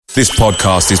This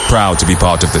podcast is proud to be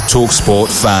part of the TalkSport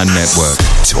Fan Network.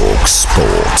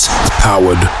 TalkSport.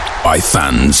 Powered by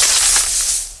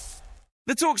fans.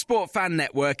 The TalkSport Fan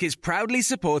Network is proudly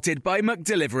supported by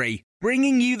McDelivery,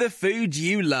 bringing you the food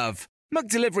you love.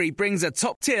 McDelivery brings a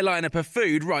top-tier lineup of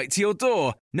food right to your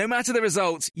door. No matter the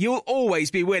result, you'll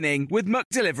always be winning with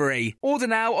McDelivery. Order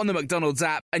now on the McDonald's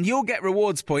app and you'll get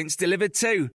rewards points delivered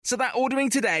too. So that ordering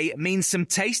today means some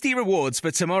tasty rewards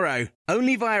for tomorrow.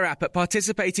 Only via app at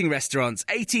participating restaurants.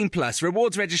 18 plus.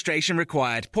 Rewards registration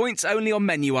required. Points only on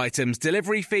menu items.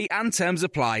 Delivery fee and terms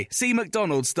apply. See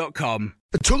mcdonalds.com.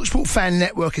 The TalkSport Fan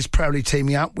Network is proudly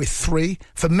teaming up with 3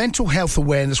 for Mental Health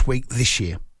Awareness Week this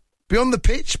year. Beyond the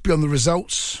pitch, beyond the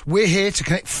results, we're here to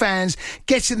connect fans,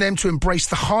 getting them to embrace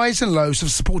the highs and lows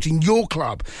of supporting your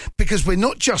club, because we're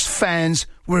not just fans,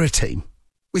 we're a team.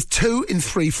 With 2 in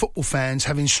 3 football fans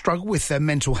having struggled with their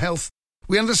mental health,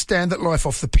 we understand that life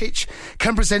off the pitch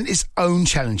can present its own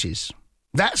challenges.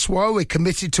 That's why we're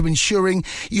committed to ensuring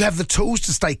you have the tools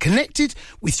to stay connected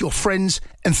with your friends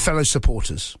and fellow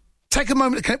supporters. Take a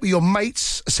moment to connect with your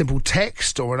mates. A simple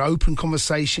text or an open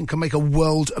conversation can make a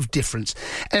world of difference.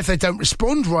 And if they don't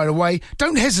respond right away,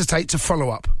 don't hesitate to follow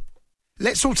up.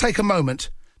 Let's all take a moment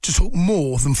to talk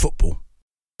more than football.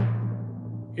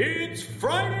 It's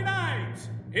Friday night.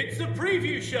 It's the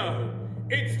preview show.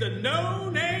 It's the No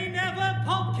Nay Never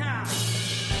podcast.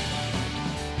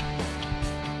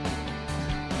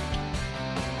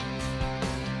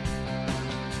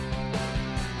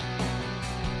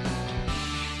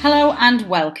 Hello and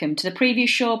welcome to the preview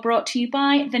show brought to you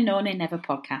by the No Nay Never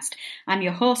podcast. I'm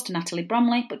your host, Natalie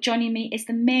Bromley, but joining me is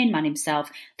the main man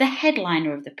himself, the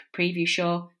headliner of the preview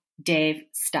show, Dave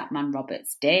Statman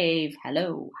Roberts. Dave,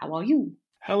 hello, how are you?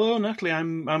 Hello, Natalie.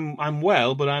 I'm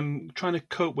well, but I'm trying to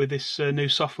cope with this new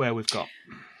software we've got.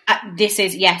 This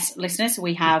is, yes, listeners,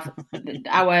 we have,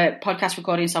 our podcast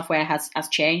recording software has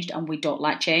changed and we don't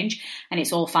like change and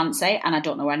it's all fancy and I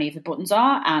don't know where any of the buttons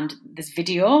are and there's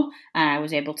video. I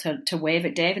was able to wave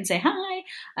at Dave and say hi.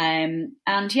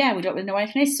 And yeah, we don't really know where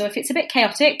anything is. So if it's a bit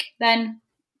chaotic, then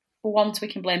for once we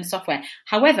can blame the software.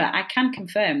 However, I can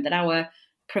confirm that our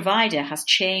provider has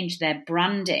changed their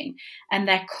branding and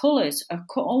their colours are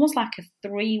almost like a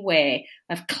 3-way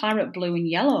of claret blue and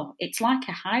yellow. It's like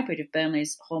a hybrid of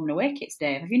Burnley's home and away kits,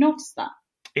 Dave. Have you noticed that?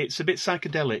 It's a bit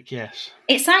psychedelic, yes.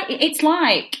 It's like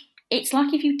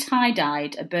if you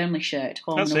tie-dyed a Burnley shirt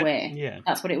home and away. Yeah.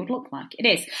 That's what it would look like. It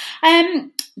is.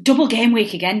 Double game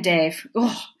week again, Dave.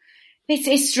 Oh,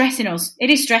 it's stressing us. It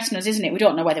is stressing us, isn't it? We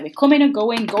don't know whether we're coming or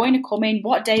going or coming,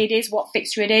 what day it is, what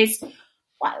fixture it is.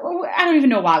 I don't even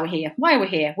know why we're here. Why are we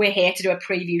here? We're here to do a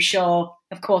preview show.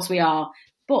 Of course we are.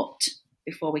 But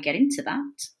before we get into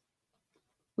that,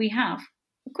 we have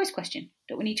a quiz question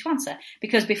that we need to answer.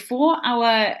 Because before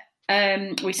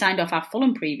we signed off our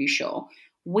Fulham preview show,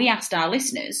 we asked our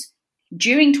listeners,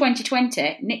 during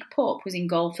 2020, Nick Pope was in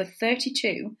goal for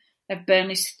 32 of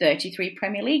Burnley's 33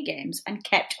 Premier League games and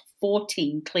kept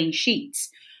 14 clean sheets.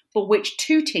 But which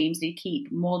 2 teams did he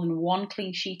keep more than 1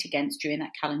 clean sheet against during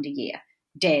that calendar year?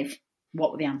 Dave,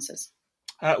 what were the answers?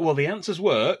 Well, the answers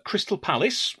were Crystal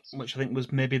Palace, which I think was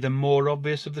maybe the more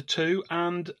obvious of the 2,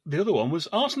 and the other one was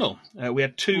Arsenal. We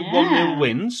had 2 1-0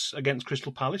 wins against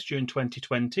Crystal Palace during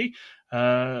 2020,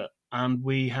 and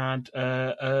we had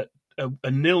a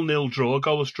 0-0 draw, a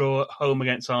goalless draw at home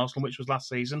against Arsenal, which was last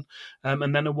season,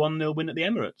 and then a 1-0 win at the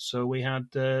Emirates. So we had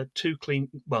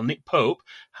Nick Pope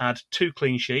had 2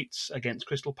 clean sheets against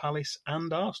Crystal Palace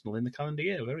and Arsenal in the calendar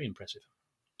year. Very impressive.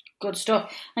 Good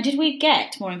stuff. And did we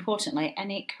get, more importantly,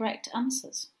 any correct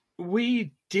answers?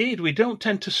 We did. We don't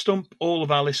tend to stump all of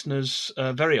our listeners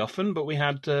very often, but we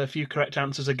had a few correct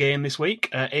answers again this week.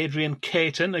 Adrian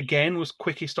Caton, again, was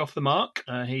quickest off the mark.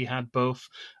 He had both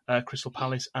Crystal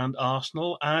Palace and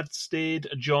Arsenal, as did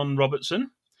John Robertson.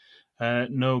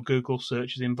 No Google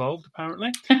searches involved,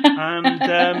 apparently.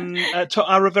 And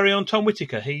our very own Tom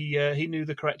Whittaker, he knew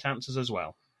the correct answers as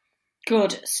well.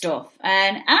 Good stuff.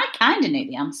 And I kind of knew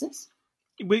the answers.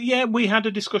 We had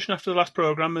a discussion after the last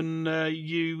programme and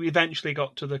you eventually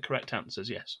got to the correct answers,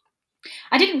 yes.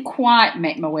 I didn't quite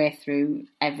make my way through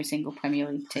every single Premier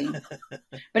League team,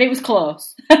 but it was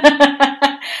close.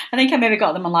 I think I maybe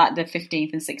got them on like the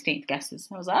 15th and 16th guesses.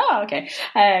 I was like, oh, okay.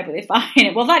 But they're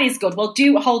fine. Well, that is good. Well,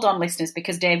 do hold on, listeners,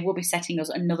 because Dave will be setting us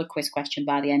another quiz question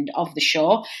by the end of the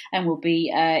show, and we'll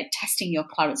be testing your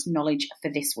Claret's knowledge for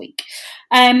this week.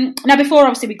 Now, before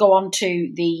obviously we go on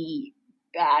to the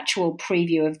actual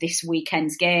preview of this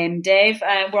weekend's game, Dave,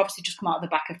 we're obviously just come out of the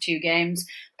back of 2 games,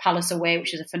 Palace away,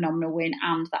 which is a phenomenal win,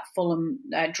 and that Fulham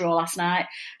draw last night.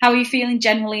 How are you feeling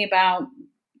generally about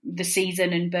the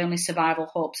season and Burnley's survival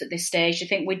hopes at this stage? Do you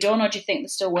think we're done, or do you think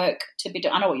there's still work to be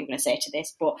done? I know what you're going to say to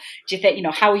this, but do you think,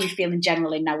 how are you feeling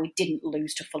generally now we didn't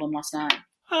lose to Fulham last night?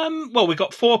 Well, we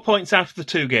got 4 points out of the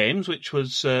 2 games, which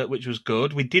was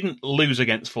good. We didn't lose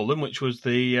against Fulham, which was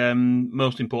the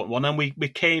most important one, and we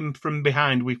came from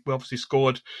behind. We obviously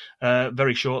scored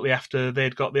very shortly after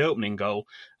they'd got the opening goal.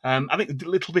 I think a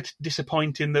little bit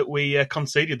disappointing that we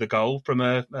conceded the goal from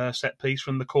a set piece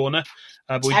from the corner.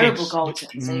 But Terrible goal to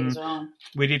concede as well.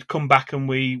 We did come back and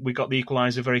we got the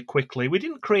equaliser very quickly. We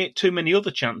didn't create too many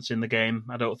other chances in the game,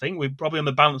 I don't think. We probably, on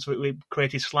the balance of it, we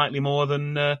created slightly more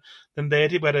than they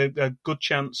did. We had a good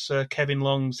chance. Kevin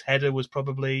Long's header was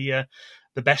probably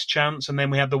the best chance, and then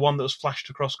we had the one that was flashed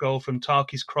across goal from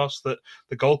Tarky's cross that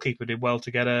the goalkeeper did well to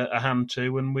get a hand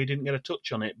to, and we didn't get a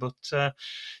touch on it. But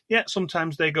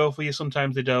sometimes they go for you,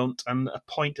 sometimes they don't, and a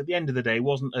point at the end of the day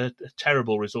wasn't a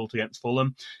terrible result against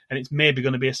Fulham, and it's maybe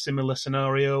going to be a similar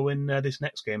scenario in this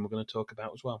next game we're going to talk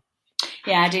about as well.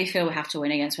 Yeah, I do feel we have to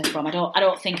win against West Brom. I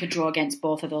don't think a draw against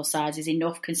both of those sides is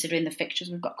enough, considering the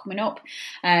fixtures we've got coming up.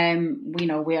 We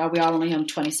are only on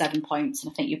 27 points,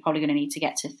 and I think you're probably going to need to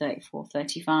get to 34,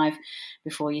 35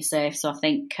 before you're safe. So I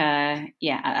think,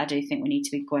 I do think we need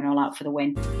to be going all out for the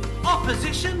win.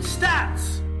 Opposition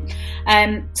stats.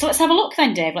 So let's have a look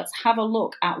then, Dave. Let's have a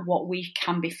look at what we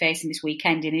can be facing this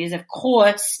weekend. And it is, of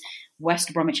course,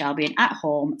 West Bromwich Albion at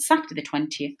home, Saturday the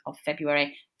 20th of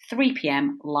February, 3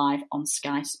 p.m, live on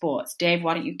Sky Sports. Dave,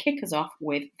 why don't you kick us off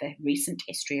with the recent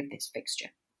history of this fixture?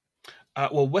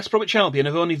 West Bromwich Albion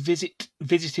have only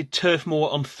visited Turf Moor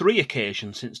on 3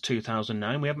 occasions since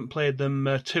 2009. We haven't played them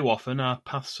too often. Our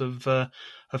paths have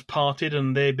parted,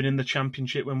 and they've been in the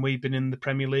Championship when we've been in the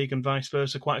Premier League, and vice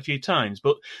versa quite a few times.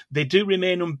 But they do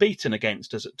remain unbeaten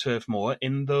against us at Turf Moor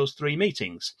in those 3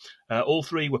 meetings. All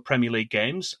 3 were Premier League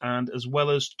games, and as well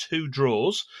as 2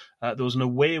 draws, there was an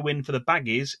away win for the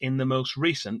Baggies in the most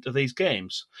recent of these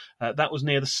games. That was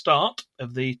near the start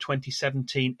of the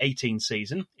 2017-18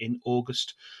 season, in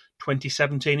August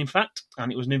 2017, in fact,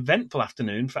 and it was an eventful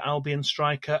afternoon for Albion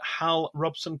striker Hal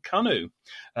Robson-Kanu.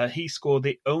 He scored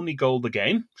the only goal of the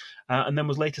game, and then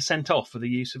was later sent off for the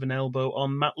use of an elbow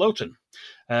on Matt Lowton.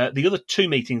 The other 2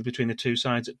 meetings between the 2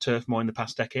 sides at Turf Moor in the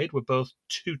past decade were both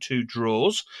 2-2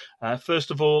 draws.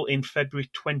 First of all, in February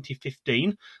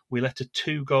 2015, we let a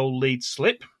 2-goal lead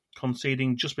slip,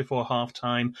 conceding just before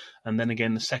half-time, and then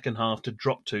again the second half to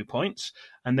drop 2 points.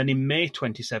 And then in May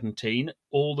 2017,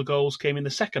 all the goals came in the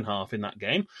second half in that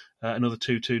game, another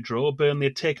 2-2 draw. Burnley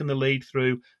had taken the lead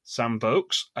through Sam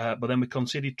Vokes, but then we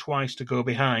conceded twice to go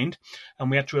behind,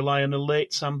 and we had to rely on a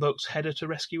late Sam Vokes header to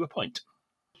rescue a point.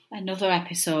 Another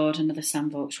episode, another Sam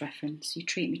Vokes reference. You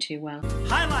treat me too well.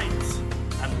 Highlights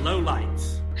and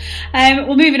lowlights.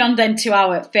 Well, moving on then to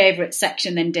our favourite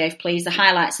section then, Dave, please, the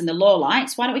highlights and the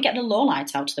lowlights. Why don't we get the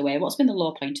lowlights out of the way? What's been the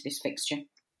low point to this fixture?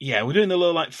 Yeah, we're doing the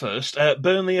low light first.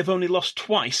 Burnley have only lost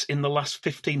twice in the last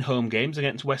 15 home games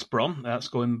against West Brom. That's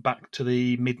going back to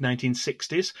the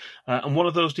mid-1960s. And one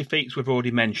of those defeats we've already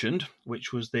mentioned,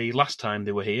 which was the last time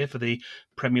they were here for the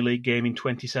Premier League game in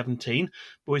 2017.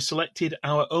 But we selected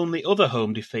our only other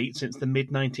home defeat since the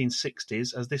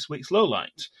mid-1960s as this week's low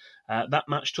light. That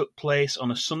match took place on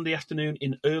a Sunday afternoon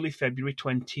in early February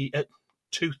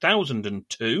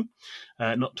 2002,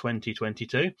 not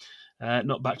 2022.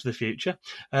 Not Back to the Future.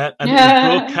 And it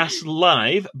was broadcast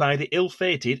live by the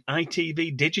ill-fated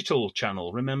ITV Digital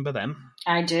channel. Remember them?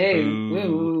 I do.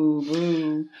 Boo,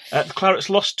 boo. The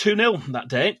Clarets lost 2-0 that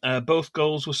day. Both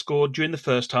goals were scored during the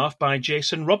first half by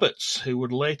Jason Roberts, who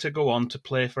would later go on to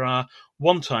play for our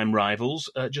one-time rivals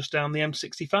just down the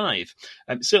M65.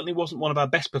 It certainly wasn't one of our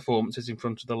best performances in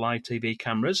front of the live TV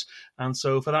cameras, and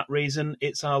so for that reason,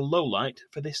 it's our low light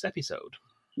for this episode.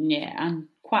 Yeah, and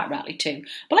quite rightly too.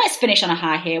 But let's finish on a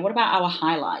high here. What about our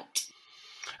highlight?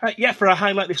 For our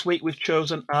highlight this week, we've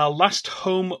chosen our last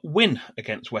home win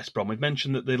against West Brom. We've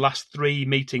mentioned that the last 3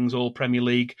 meetings, all Premier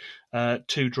League,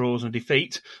 2 draws and a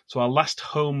defeat. So our last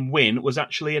home win was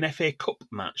actually an FA Cup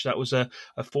match. That was a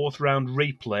 4th round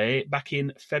replay back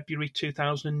in February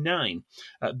 2009.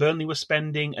 Burnley were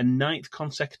spending a 9th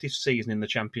consecutive season in the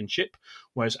Championship,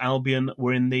 whereas Albion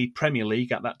were in the Premier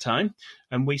League at that time,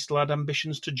 and we still had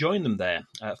ambitions to join them there.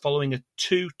 Following a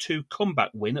 2-2 comeback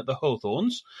win at the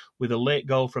Hawthorns, with a late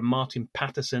goal from Martin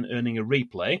Patterson earning a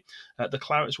replay, the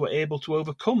Clarets were able to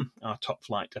overcome our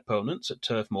top-flight opponents at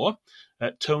Turf Moor.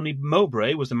 Tony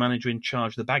Mowbray was the manager in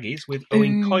charge of the Baggies, with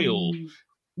Owen Coyle,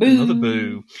 another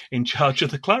boo, in charge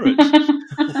of the Clarets.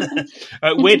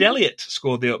 Wade Elliott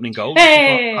scored the opening goal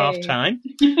at half-time,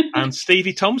 and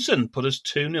Stevie Thompson put us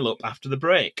 2-0 up after the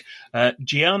break.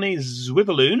 Gianni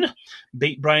Zwiverloon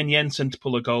beat Brian Jensen to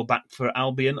pull a goal back for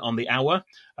Albion on the hour,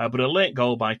 but a late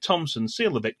goal by Thompson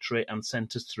sealed the victory and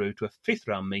sent us through to a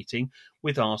fifth-round meeting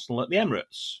with Arsenal at the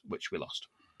Emirates, which we lost.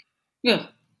 Yeah.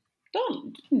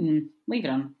 Don't leave it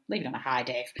on a high,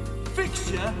 Dave.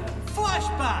 Fixture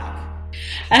flashback.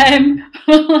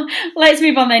 Let's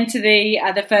move on then to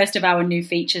the first of our new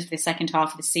features, the second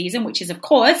half of the season, which is, of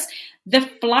course, the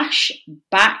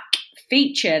flashback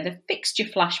feature, the fixture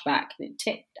flashback.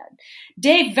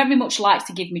 Dave very much likes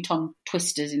to give me tongue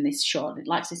twisters in this show. He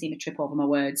likes to see me trip over my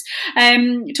words.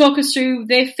 Talk us through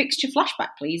the fixture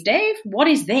flashback, please, Dave. What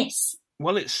is this?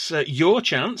 Well, it's your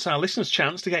chance, our listeners'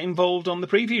 chance, to get involved on the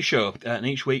preview show. And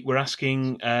each week we're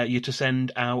asking you to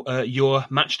send out your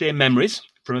matchday memories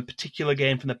from a particular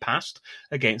game from the past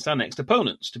against our next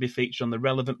opponents to be featured on the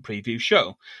relevant preview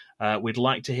show. We'd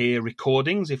like to hear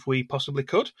recordings if we possibly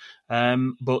could.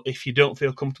 But if you don't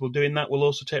feel comfortable doing that, we'll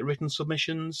also take written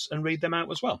submissions and read them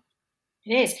out as well.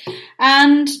 It is.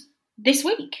 And this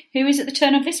week, who is at the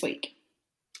turn of this week?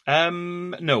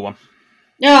 No one.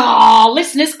 Oh,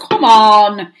 listeners, come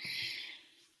on.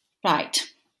 Right.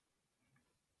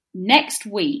 Next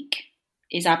week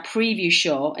is our preview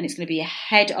show, and it's going to be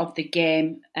ahead of the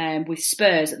game with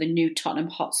Spurs at the new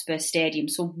Tottenham Hotspur Stadium.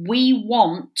 So we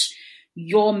want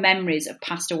your memories of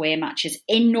past away matches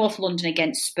in North London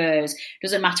against Spurs.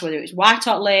 Doesn't matter whether it's White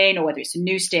Hart Lane or whether it's a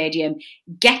new stadium.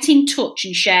 Get in touch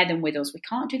and share them with us. We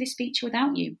can't do this feature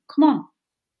without you. Come on.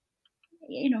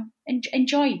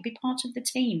 Enjoy, be part of the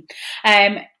team.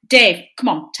 Dave, come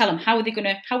on, tell them how are they going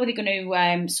to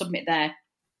submit their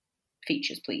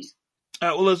features, please.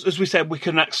 Well, as we said, we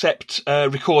can accept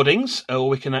recordings or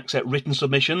we can accept written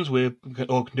submissions. We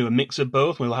can do a mix of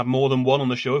both. We'll have more than one on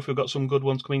the show if we've got some good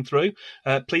ones coming through.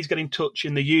 Please get in touch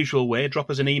in the usual way. Drop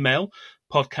us an email,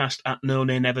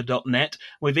 podcast@nonamenever.net.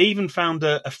 We've even found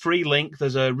a free link.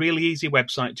 There's a really easy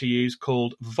website to use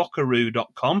called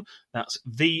Vocaroo.com. That's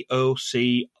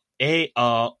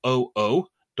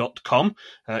VOCAROO.com.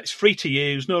 It's free to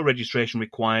use, no registration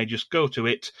required. Just go to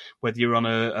it, whether you're on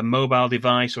a mobile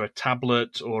device or a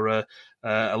tablet or a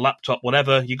laptop,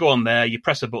 whatever. You go on there, you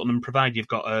press a button, and provided you've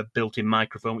got a built-in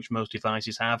microphone, which most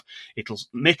devices have, it'll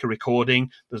make a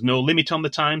recording. There's no limit on the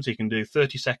time, so you can do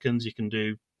 30 seconds, you can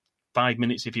do 5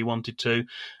 minutes if you wanted to.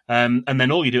 And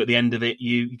then all you do at the end of it,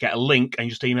 you get a link and you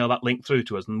just email that link through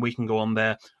to us and we can go on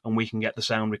there and we can get the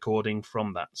sound recording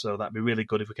from that. So that'd be really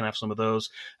good if we can have some of those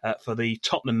for the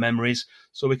Tottenham memories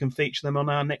so we can feature them on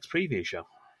our next preview show.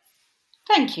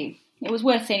 Thank you. It was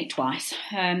worth saying it twice.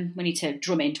 We need to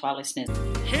drum it into our listeners.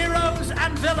 Heroes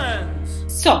and villains.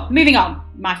 So, moving on.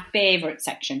 My favourite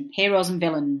section, heroes and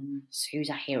villains. Who's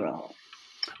a hero?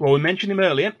 Well, we mentioned him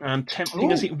earlier, and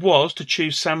tempting as it was to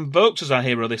choose Sam Vokes as our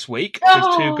hero this week,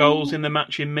 with 2 goals in the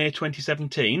match in May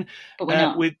 2017, but we're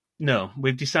not.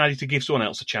 we've decided to give someone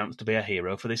else a chance to be a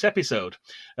hero for this episode.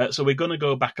 So we're going to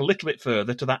go back a little bit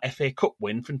further to that FA Cup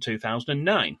win from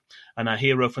 2009, and our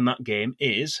hero from that game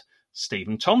is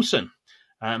Stephen Thompson.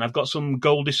 And I've got some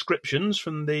goal descriptions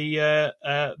from the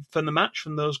match,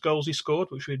 from those goals he scored,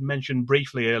 which we'd mentioned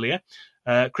briefly earlier.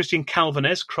 Christian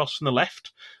Calvanez crossed from the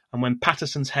left, and when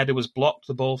Patterson's header was blocked,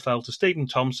 the ball fell to Stephen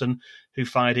Thompson, who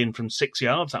fired in from 6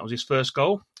 yards. That was his first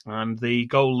goal, and the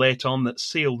goal late on that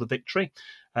sealed the victory.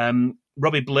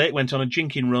 Robbie Blake went on a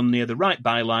jinking run near the right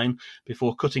byline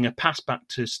before cutting a pass back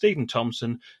to Stephen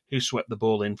Thompson, who swept the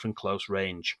ball in from close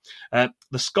range. The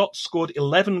Scots scored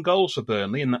 11 goals for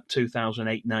Burnley in that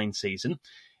 2008-9 season,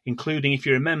 including, if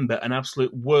you remember, an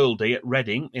absolute worldie at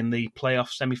Reading in the playoff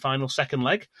semi-final second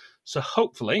leg. So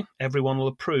hopefully everyone will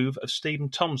approve of Stephen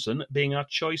Thompson being our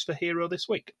choice for hero this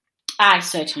week. I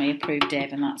certainly approve,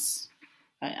 Dave, and that's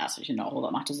actually not all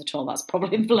that matters at all. That's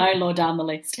probably very low down the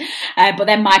list. But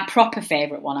then my proper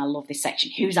favourite one, I love this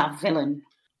section. Who's our villain?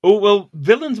 Oh, well,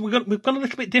 villains, we've gone a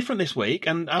little bit different this week,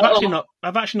 and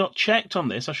I've actually not checked on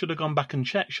this. I should have gone back and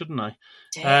checked, shouldn't I?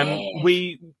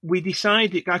 We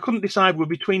decided, I couldn't decide, we're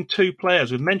between 2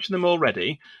 players. We've mentioned them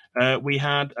already. We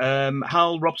had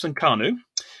Hal Robson-Kanu,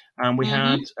 and we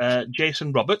had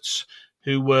Jason Roberts,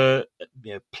 who were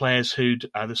players who'd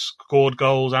either scored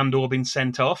goals and or been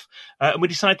sent off. And we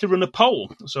decided to run a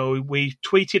poll. So we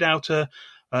tweeted out a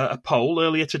poll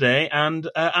earlier today, and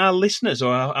our listeners,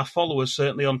 or our followers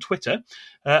certainly on Twitter,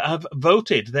 have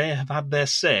voted. They have had their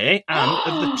say, and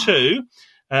of the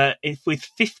 2, with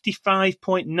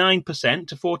 55.9%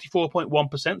 to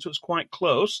 44.1%, so it's quite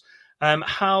close,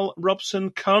 Hal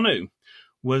Robson-Kanu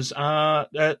was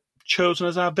chosen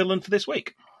as our villain for this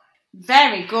week.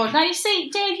 Very good. Now, you see,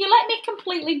 Dave, you let me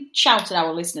completely shout at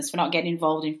our listeners for not getting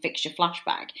involved in fixture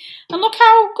flashback. And look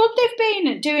how good they've been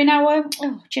at doing our...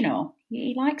 Oh, do you know,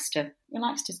 he likes to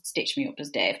stitch me up, does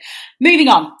Dave. Moving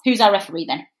on. Who's our referee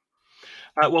then?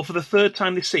 Well, for the third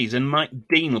time this season, Mike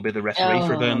Dean will be the referee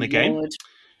for a Burnley game.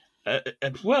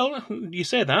 Well, you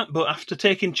say that, but after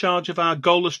taking charge of our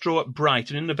goalless draw at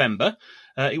Brighton in November,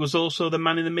 he was also the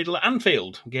man in the middle at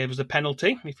Anfield. Gave us a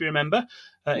penalty, if you remember,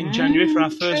 in January for our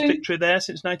first victory there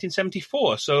since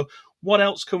 1974. So what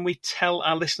else can we tell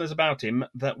our listeners about him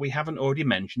that we haven't already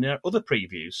mentioned in our other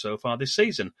previews so far this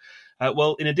season?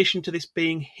 Well, in addition to this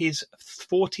being his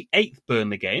 48th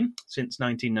Burnley game since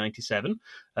 1997,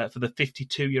 for the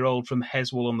 52-year-old from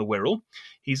Heswall on the Wirral,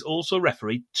 he's also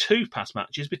refereed 2 past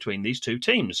matches between these two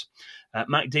teams.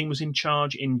 Mike Dean was in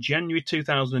charge in January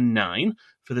 2009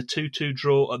 for the 2-2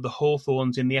 draw at the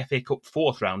Hawthorns in the FA Cup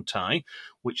 4th round tie,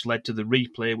 which led to the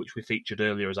replay which we featured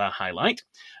earlier as our highlight.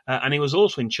 And he was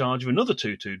also in charge of another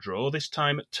 2-2 draw, this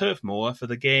time at Turf Moor for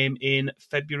the game in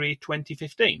February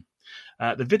 2015.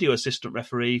 The video assistant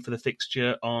referee for the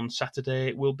fixture on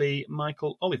Saturday will be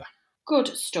Michael Oliver. Good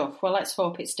stuff. Well, let's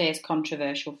hope it stays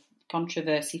controversy-free.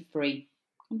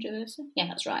 Controversy? Yeah,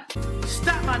 that's right.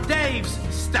 Statman Dave's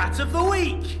Stat of the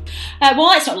Week. Well,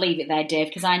 let's not leave it there, Dave,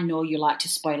 because I know you like to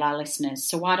spoil our listeners.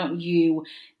 So why don't you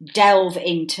delve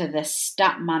into the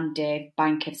Statman Dave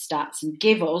bank of stats and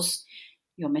give us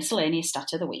your miscellaneous stat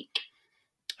of the week?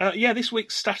 This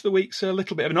week's Stat of the Week's a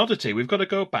little bit of an oddity. We've got to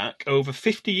go back over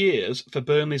 50 years for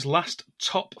Burnley's last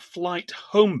top-flight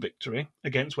home victory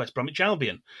against West Bromwich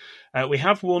Albion. We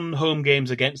have won home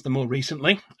games against them more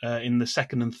recently in the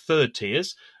second and third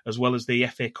tiers, as well as the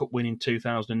FA Cup win in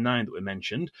 2009 that we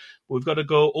mentioned. But we've got to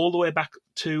go all the way back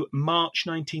to March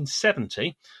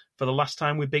 1970 for the last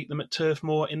time we beat them at Turf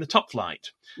Moor in the top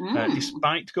flight.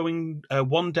 Despite going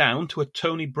 1 down to a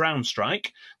Tony Brown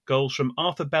strike, goals from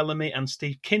Arthur Bellamy and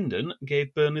Steve Kindon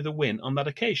gave Burnley the win on that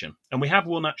occasion. And we have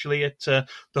won actually at the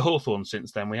Hawthorns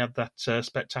since then. We had that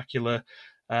spectacular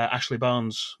Ashley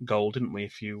Barnes goal, didn't we,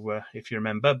 if you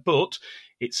remember? But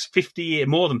it's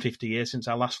more than 50 years since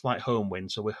our last flight home win,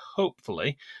 so we're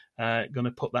hopefully going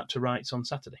to put that to rights on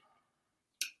Saturday.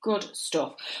 Good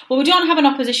stuff. Well, we don't have an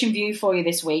opposition view for you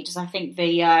this week, because I think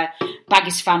the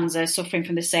Baggies fans are suffering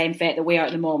from the same fate that we are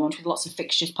at the moment, with lots of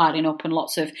fixtures piling up and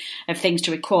lots of things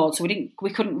to record. So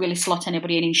we couldn't really slot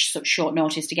anybody in such short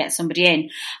notice to get somebody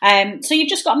in. So you've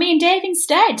just got me and Dave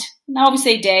instead. Now,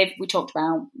 obviously, Dave, we talked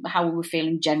about how we were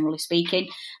feeling, generally speaking,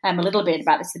 a little bit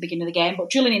about this at the beginning of the game, but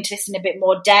drilling into this in a bit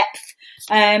more depth.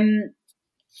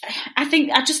 I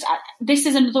think this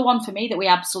is another one for me that we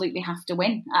absolutely have to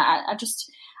win.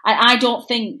 I don't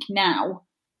think now.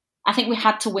 I think we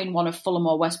had to win one of Fulham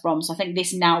or West Brom, so I think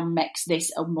this now makes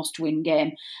this a must-win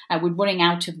game. We're running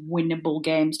out of winnable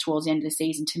games towards the end of the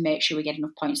season to make sure we get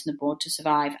enough points on the board to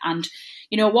survive. And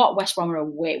you know what? West Brom are a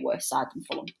way worse side than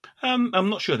Fulham. I'm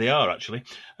not sure they are, actually.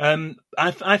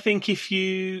 I think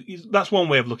that's one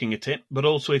way of looking at it, but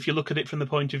also if you look at it from the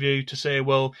point of view to say,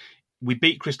 well, we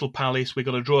beat Crystal Palace, we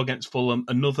got a draw against Fulham,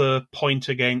 another point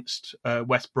against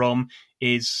West Brom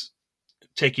is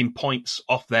taking points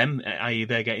off them, i.e.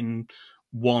 they're getting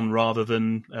 1 rather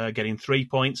than getting 3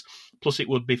 points. Plus it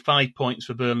would be 5 points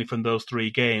for Burnley from those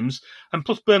 3 games. And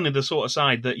plus Burnley, the sort of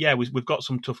side that, we've got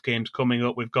some tough games coming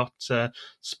up. We've got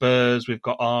Spurs, we've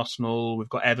got Arsenal, we've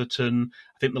got Everton.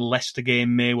 I think the Leicester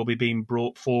game will be being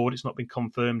brought forward. It's not been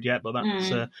confirmed yet, but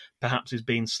that perhaps is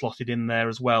being slotted in there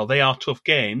as well. They are tough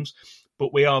games,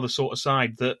 but we are the sort of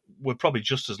side that we're probably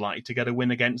just as likely to get a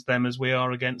win against them as we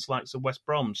are against likes of West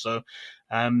Brom. So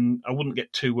I wouldn't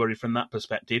get too worried from that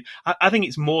perspective. I think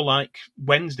it's more like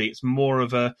Wednesday. It's more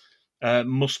of a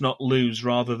must not lose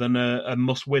rather than a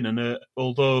must win. And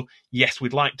although, yes,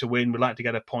 we'd like to win, we'd like to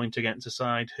get a point against a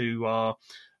side who are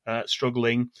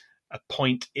struggling, a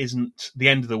point isn't the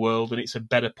end of the world, and it's a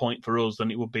better point for us than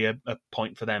it would be a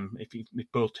point for them. If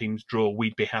both teams draw,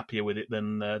 we'd be happier with it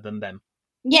than them.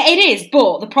 Yeah, it is,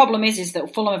 but the problem is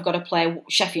that Fulham have got to play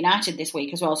Sheffield United this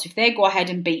week as well. So if they go ahead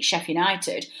and beat Sheffield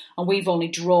United and we've only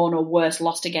drawn or worse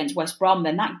lost against West Brom,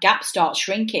 then that gap starts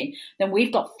shrinking. Then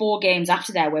we've got 4 games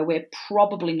after there where we're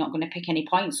probably not going to pick any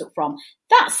points up from.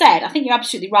 That said, I think you're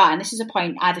absolutely right, and this is a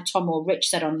point either Tom or Rich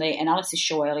said on the analysis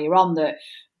show earlier on, that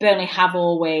Burnley have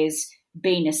always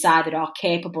been a side that are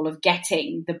capable of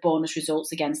getting the bonus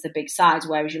results against the big sides,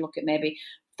 whereas you look at maybe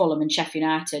Fulham and Sheffield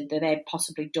United, that they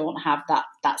possibly don't have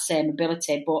that same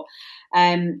ability. But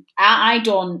I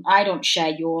don't share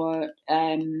your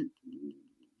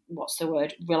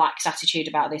relaxed attitude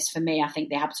about this. For me, I think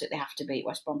they absolutely have to beat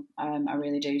West Brom. I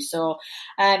really do. So,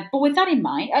 but with that in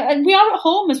mind, we are at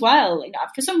home as well.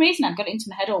 For some reason, I've got it into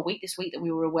my head all week this week that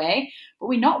we were away, but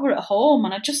we're not. We're at home,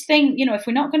 and I just think, if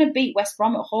we're not going to beat West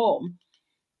Brom at home,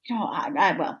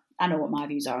 I know what my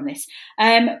views are on this.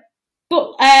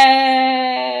 But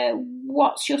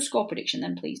what's your score prediction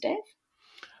then, please, Dave?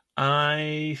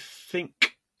 I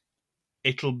think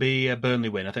it'll be a Burnley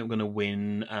win. I think we're going to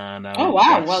win. Oh,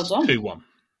 wow. Well done. 2-1.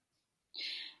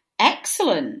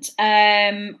 Excellent.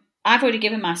 I've already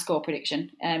given my score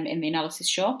prediction in the analysis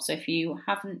show. So if you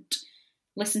haven't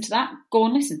listened to that, go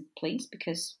and listen, please,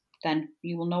 because then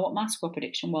you will know what my score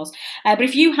prediction was. But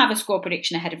if you have a score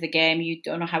prediction ahead of the game, you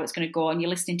don't know how it's going to go, and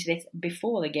you're listening to this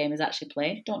before the game is actually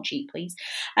played, don't cheat, please.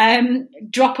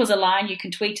 Drop us a line. You can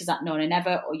tweet us at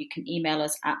KnownAndNever, or you can email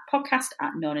us at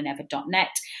podcast@knownandnever.net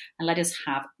and let us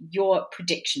have your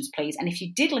predictions, please. And if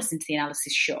you did listen to the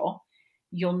analysis show,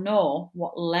 you'll know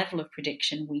what level of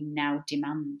prediction we now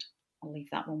demand. I'll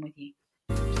leave that one with you.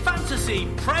 Fantasy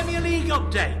Premier League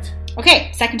update.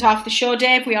 Okay, second half of the show,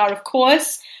 Dave. We are, of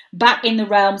course, back in the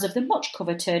realms of the much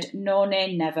coveted No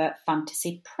Nay Never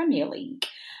Fantasy Premier League.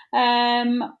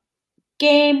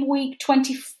 Game week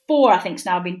 24, I think, has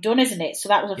now been done, isn't it? So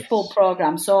that was a full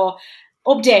programme. So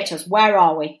update us. Where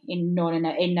are we in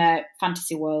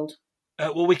fantasy world?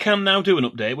 Well, we can now do an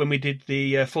update. When we did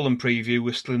the Fulham preview,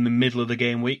 we're still in the middle of the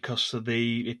game week because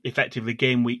effectively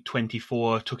game week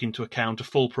 24 took into account a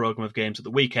full programme of games at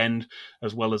the weekend,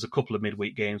 as well as a couple of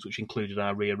midweek games, which included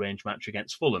our rearranged match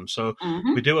against Fulham. So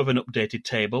we do have an updated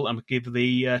table, and we give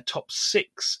the top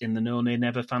 6 in the No Nay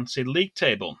Never Fantasy League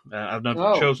table. I've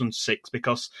now chosen 6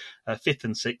 because 5th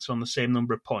and 6th are on the same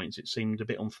number of points. It seemed a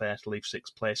bit unfair to leave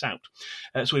 6th place out.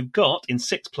 So we've got in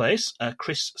 6th place,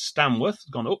 Chris Stanworth,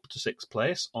 gone up to 6th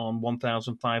place on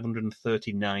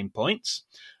 1,539 points.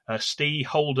 Steve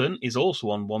Holden is also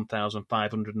on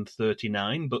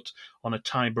 1,539, but on a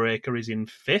tiebreaker is in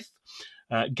 5th.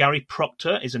 Gary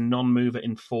Proctor is a non-mover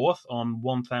in 4th on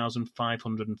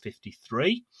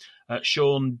 1,553.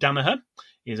 Sean Danaher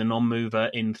is a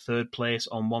non-mover in 3rd place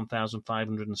on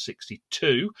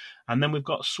 1,562. And then we've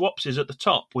got Swapsies at the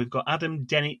top. We've got Adam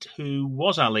Dennett, who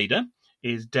was our leader,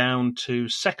 is down to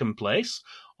 2nd place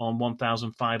on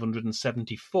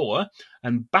 1,574,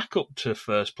 and back up to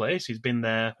 1st place, he's been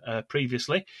there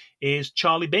previously, is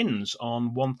Charlie Binns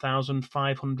on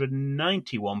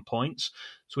 1,591 points.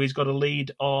 So he's got a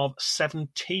lead of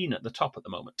 17 at the top at the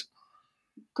moment.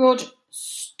 Good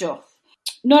stuff.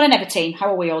 No Nay Never team,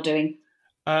 how are we all doing?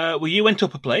 Well, you went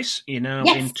up a place. You're now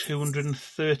in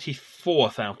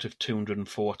 234th out of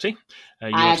 240.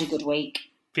 I had a good week.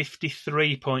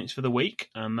 53 points for the week,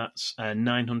 and that's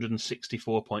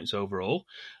 964 points overall.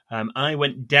 I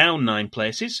went down 9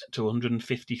 places to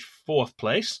 154th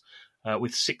place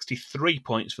with 63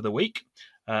 points for the week,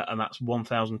 and that's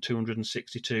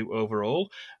 1,262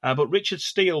 overall. But Richard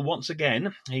Steele, once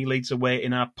again, he leads the way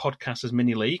in our Podcasters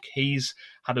Mini League. He's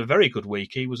had a very good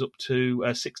week. He was up to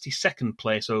 62nd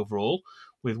place overall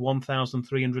with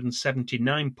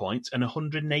 1,379 points and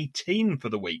 118 for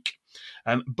the week.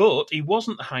 But he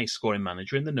wasn't the highest scoring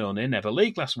manager in the No Nay Never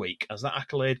League last week, as that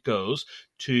accolade goes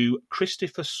to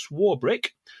Christopher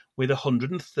Swarbrick with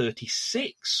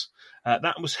 136.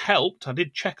 That was helped, I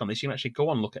did check on this, you can actually go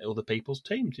on and look at other people's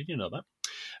teams, did you know that?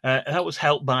 That was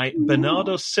helped by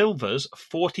Bernardo Silva's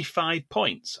 45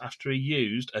 points after he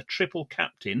used a triple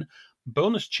captain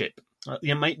bonus chip. Now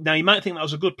you might think that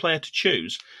was a good player to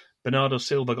choose. Bernardo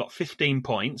Silva got 15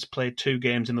 points, played 2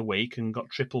 games in the week and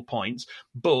got triple points,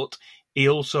 but he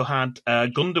also had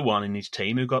Gundogan in his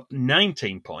team who got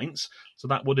 19 points, so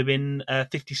that would have been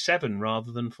 57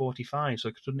 rather than 45, so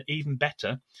it could have been even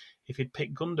better if he'd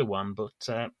picked Gundogan,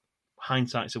 but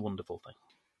hindsight's a wonderful thing.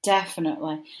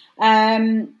 Definitely.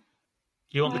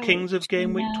 You want the Kings of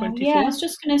Game Week 24? Yeah, I was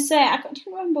just going to say, I can't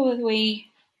remember whether we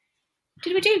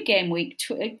do Game Week,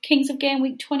 Kings of Game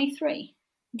Week 23?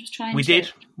 I'm just trying We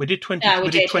did 20. No, we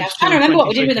did. I was trying to remember what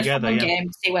we did with the Fulham game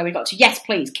to see where we got to. Yes,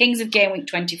 please. Kings of Game Week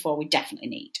 24, we definitely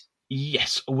need.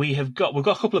 Yes, we've got a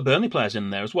couple of Burnley players in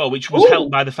there as well, which was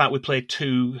helped by the fact we played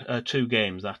two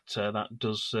games. That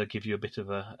does give you a bit of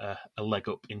a leg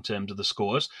up in terms of the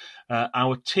scores.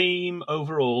 Our team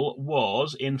overall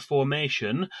was in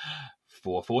formation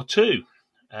 4-4-2.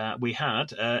 We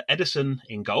had Edison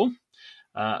in goal.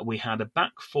 We had a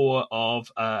back four of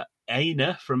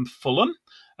Aina from Fulham.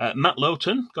 Matt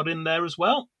Lowton got in there as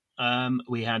well.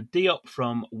 We had Diop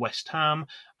from West Ham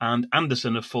and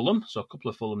Anderson of Fulham, so a couple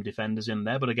of Fulham defenders in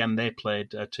there, but again, they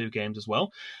played 2 games as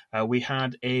well. We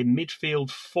had a midfield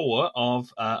four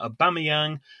of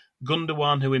Aubameyang,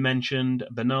 Gundogan, who we mentioned,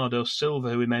 Bernardo Silva,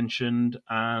 who we mentioned,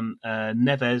 and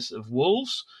Neves of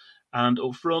Wolves. And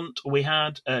up front, we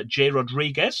had Jay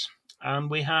Rodriguez, and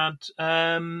we had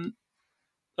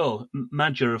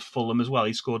Madger of Fulham as well.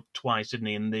 He scored twice, didn't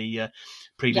he, in the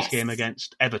previous game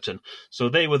against Everton. So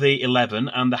they were the 11,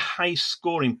 and the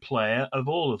high-scoring player of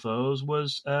all of those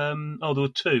was, there were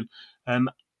two,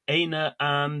 Aina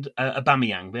and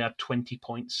Aubameyang. They had 20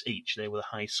 points each. They were the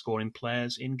high-scoring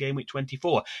players in Game Week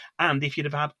 24. And if you'd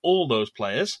have had all those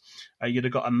players, you'd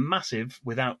have got a massive,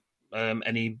 without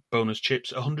any bonus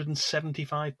chips,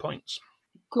 175 points.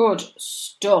 Good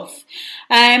stuff.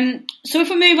 So if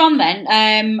we move on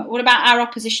then, what about our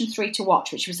opposition 3 to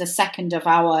watch, which was the second of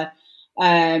our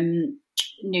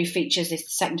new features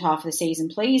this second half of the season,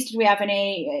 please? Did we have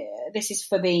any? This is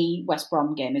for the West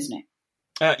Brom game, isn't it?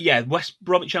 West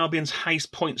Bromwich Albion's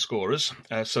highest point scorers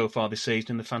so far this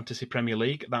season in the Fantasy Premier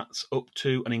League, that's up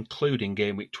to and including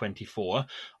Game Week 24,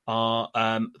 are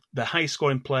the highest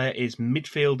scoring player is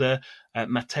midfielder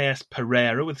Mateus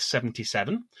Pereira with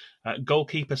 77.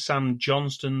 Goalkeeper Sam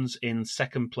Johnston's in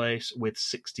second place with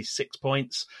 66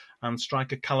 points, and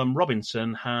striker Callum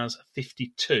Robinson has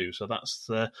 52. So that's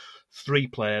the 3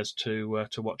 players to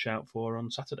watch out for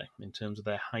on Saturday in terms of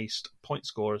their highest point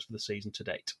scorers for the season to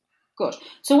date. Good.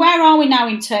 So where are we now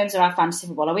in terms of our fantasy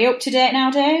football? Are we up to date now,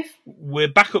 Dave? We're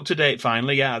back up to date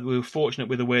finally. Yeah, we were fortunate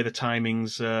with the way the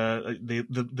timings.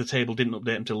 The table didn't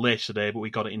update until later today, but we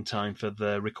got it in time for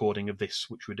the recording of this,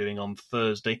 which we're doing on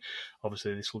Thursday.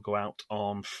 Obviously, this will go out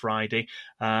on Friday,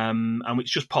 and it's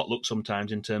just potluck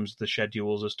sometimes in terms of the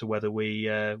schedules as to whether we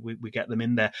get them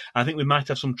in there. I think we might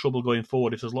have some trouble going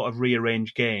forward if there's a lot of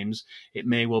rearranged games. It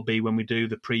may well be when we do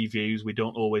the previews, we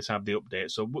don't always have the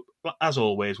updates. So as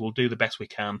always, we'll do the best we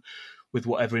can with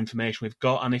whatever information we've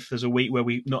got, and if there's a week where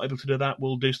we're not able to do that,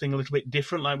 we'll do something a little bit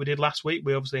different like we did last week.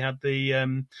 We obviously had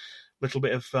the little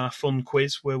bit of fun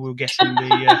quiz where we were guessing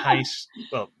the highest.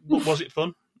 Well, was it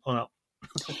fun or not?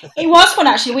 It was fun,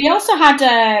 actually. We also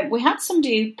had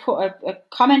somebody put a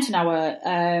comment on our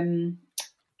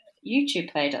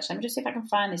YouTube page, actually. Let me just see if I can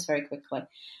find this very quickly.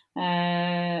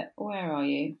 Where are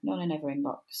you? None in every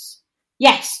inbox.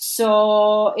 Yes,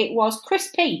 so it was Chris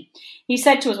P. He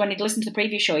said to us when he'd listened to the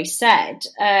previous show, he said,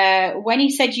 when he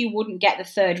said you wouldn't get the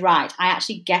third right, I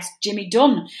actually guessed Jimmy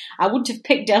Dunn. I wouldn't have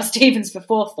picked Dale Stephens for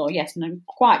fourth, though. Yes, no,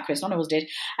 quite, Chris. None of us did.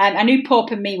 I knew Pope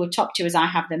and me were top 2 as I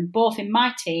have them both in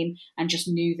my team and just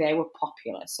knew they were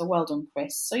popular. So well done,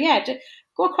 Chris. So yeah,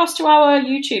 go across to our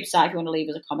YouTube site if you want to leave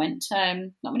us a comment.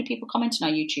 Not many people comment on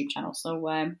our YouTube channel, so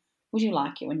would you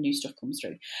like it when new stuff comes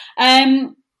through?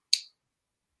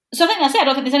 So I think that's it. I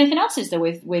don't think there's anything else, is there,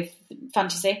 with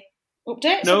fantasy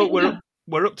updates? No,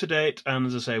 we're up to date, and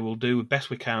as I say, we'll do the best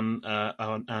we can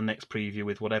on our next preview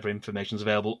with whatever information's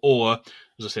available, or,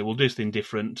 as I say, we'll do something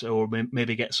different, or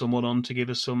maybe get someone on to give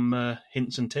us some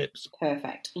hints and tips.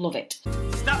 Perfect. Love it.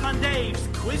 Statman Dave's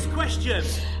quiz question.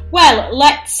 Well,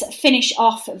 let's finish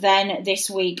off then this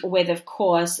week with, of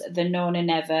course, the No Nay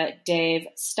Never Dave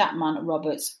Statman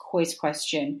Roberts quiz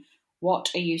question.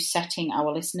 What are you setting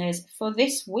our listeners for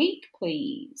this week,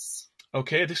 please?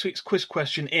 Okay, this week's quiz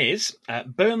question is,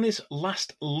 Burnley's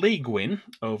last league win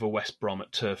over West Brom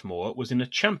at Turf Moor was in a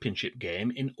championship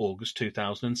game in August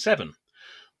 2007.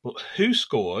 But who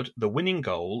scored the winning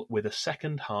goal with a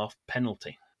second-half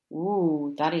penalty?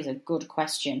 Ooh, that is a good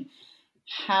question.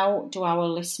 How do our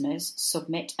listeners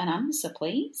submit an answer,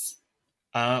 please?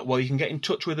 Well, you can get in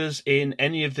touch with us in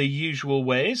any of the usual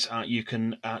ways. You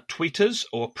can tweet us,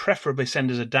 or preferably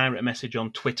send us a direct message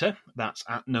on Twitter. That's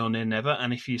at No Nay Never.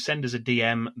 And if you send us a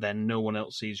DM, then no one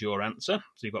else sees your answer.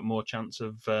 So you've got more chance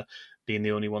of being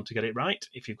the only one to get it right,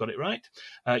 if you've got it right.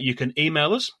 You can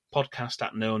email us,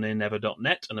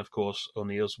 podcast@nonaynever.net, and of course,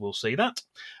 only us will see that.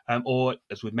 Or,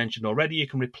 as we've mentioned already, you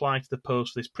can reply to the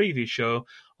post of this previous show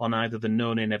on either the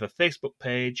No Nay Never Facebook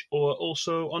page or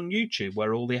also on YouTube,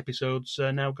 where all the episodes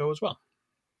now go as well.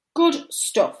 Good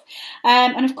stuff.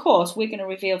 And of course, we're going to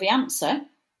reveal the answer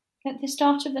at the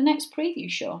start of the next preview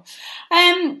show.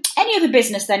 Any other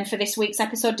business then for this week's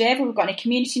episode, Dave? Have we got any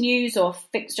community news or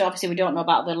fixture? Obviously, we don't know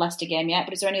about the Leicester game yet,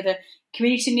 but is there any other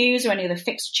community news or any other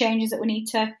fixture changes that we need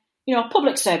to,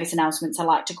 public service announcements, I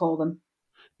like to call them?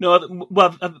 No,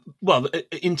 well,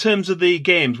 in terms of the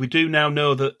games, we do now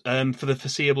know that for the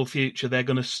foreseeable future, they're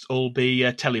going to all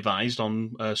be televised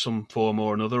on some form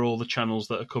or another. All the channels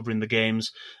that are covering the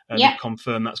games have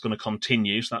confirmed that's going to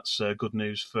continue. So that's good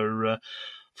news for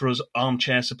us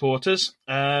armchair supporters.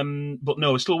 But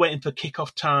no, we're still waiting for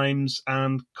kick-off times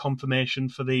and confirmation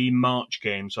for the March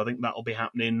game. So I think that'll be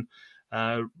happening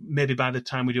maybe by the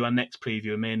time we do our next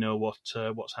preview. We may know what's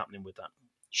happening with that.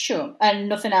 Sure, and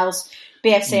nothing else.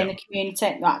 BFC in the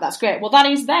community. Right, that's great. Well, that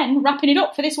is then wrapping it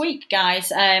up for this week, guys.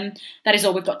 That is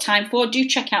all we've got time for. Do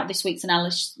check out this week's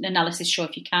analysis show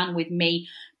if you can with me,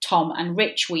 Tom and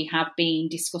Rich. We have been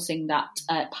discussing that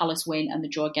Palace win and the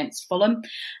draw against Fulham.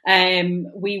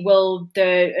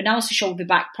 The analysis show will be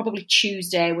back probably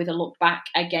Tuesday with a look back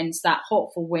against that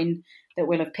hopeful win that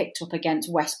we'll have picked up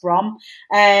against West Brom.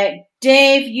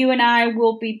 Dave, you and I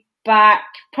will be back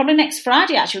probably next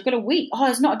Friday, actually. We've got a week. Oh,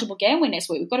 there's not a double game win next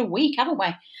week. We've got a week, haven't we?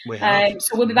 We have.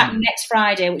 So we'll be back next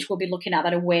Friday, which we'll be looking at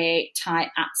that away tie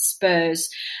at Spurs.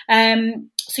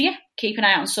 So yeah, keep an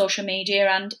eye out on social media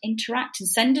and interact and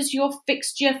send us your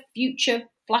fixture, future,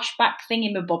 flashback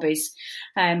thingy-mabobbies.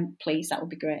 Please, that would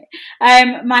be great.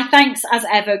 My thanks, as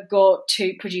ever, go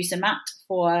to producer Matt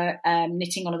for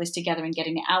knitting all of this together and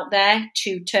getting it out there,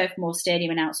 to Turf Moor Stadium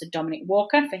announcer Dominic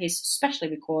Walker for his specially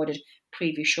recorded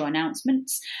preview show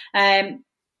announcements.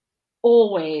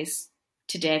 Always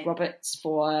to Dave Roberts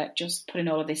for just putting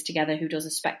all of this together, who does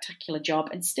a spectacular job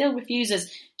and still refuses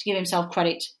to give himself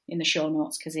credit in the show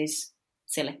notes because he's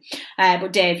silly.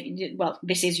 But Dave, well,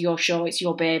 this is your show, it's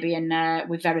your baby, and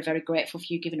we're very, very grateful for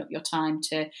you giving up your time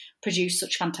to produce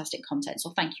such fantastic content. So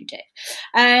thank you, Dave.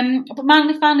 But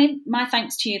finally, my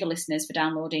thanks to you, the listeners, for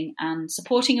downloading and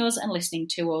supporting us and listening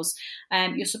to us.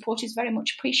 Your support is very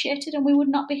much appreciated, and we would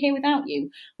not be here without you.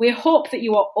 We hope that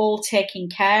you are all taking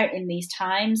care in these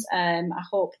times. I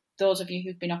hope those of you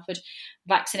who've been offered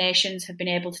vaccinations have been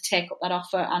able to take up that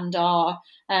offer and are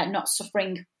not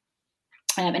suffering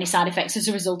any side effects as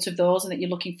a result of those, and that you're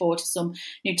looking forward to some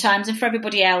new times. And for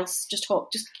everybody else, just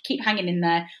keep hanging in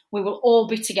there. We will all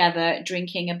be together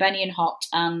drinking a Benny and Hot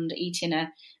and eating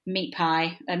a meat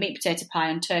potato pie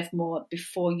on Turf Moor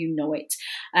before you know it.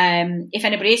 If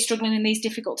anybody is struggling in these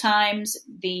difficult times,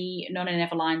 the None and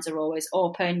Never lines are always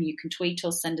open. You can tweet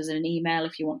us, send us an email.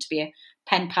 If you want to be a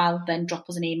pen pal, then drop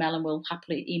us an email and we'll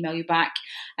happily email you back.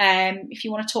 If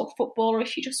you want to talk football, or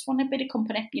if you just want a bit of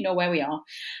company, you know where we are.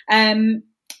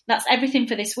 That's everything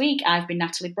for this week. I've been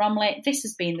Natalie Bromley. This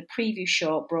has been the preview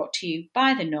show brought to you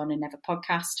by the None and Never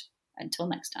podcast. Until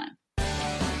next time.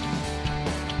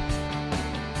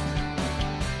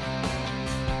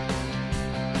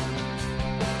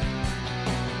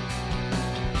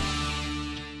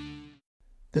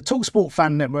 The TalkSport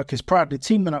Fan Network is proudly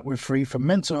teaming up with Free for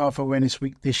Mental Health Awareness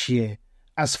Week this year.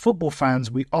 As football fans,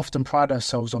 we often pride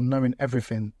ourselves on knowing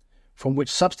everything, from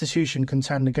which substitution can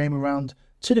turn the game around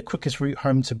to the quickest route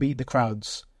home to beat the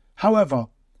crowds. However,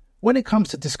 when it comes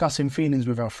to discussing feelings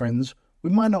with our friends,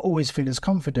 we might not always feel as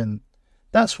confident.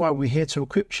 That's why we're here to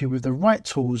equip you with the right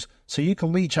tools so you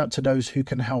can reach out to those who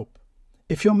can help.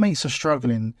 If your mates are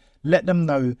struggling, let them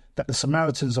know that the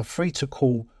Samaritans are free to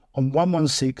call on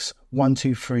 116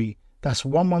 123. That's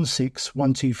 116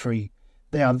 123.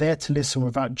 They are there to listen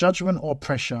without judgment or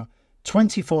pressure,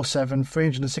 24/7,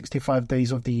 365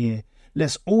 days of the year.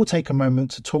 Let's all take a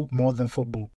moment to talk more than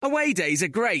football. Away days are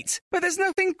great, but there's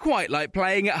nothing quite like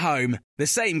playing at home. The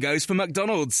same goes for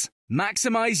McDonald's.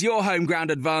 Maximise your home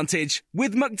ground advantage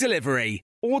with McDelivery.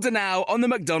 Order now on the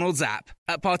McDonald's app.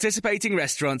 At participating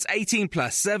restaurants, 18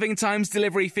 plus, serving times,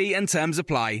 delivery fee and terms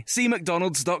apply. See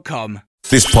mcdonalds.com.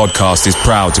 This podcast is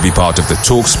proud to be part of the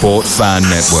TalkSport Fan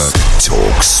Network.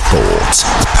 TalkSport.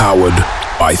 Powered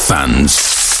by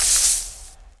fans.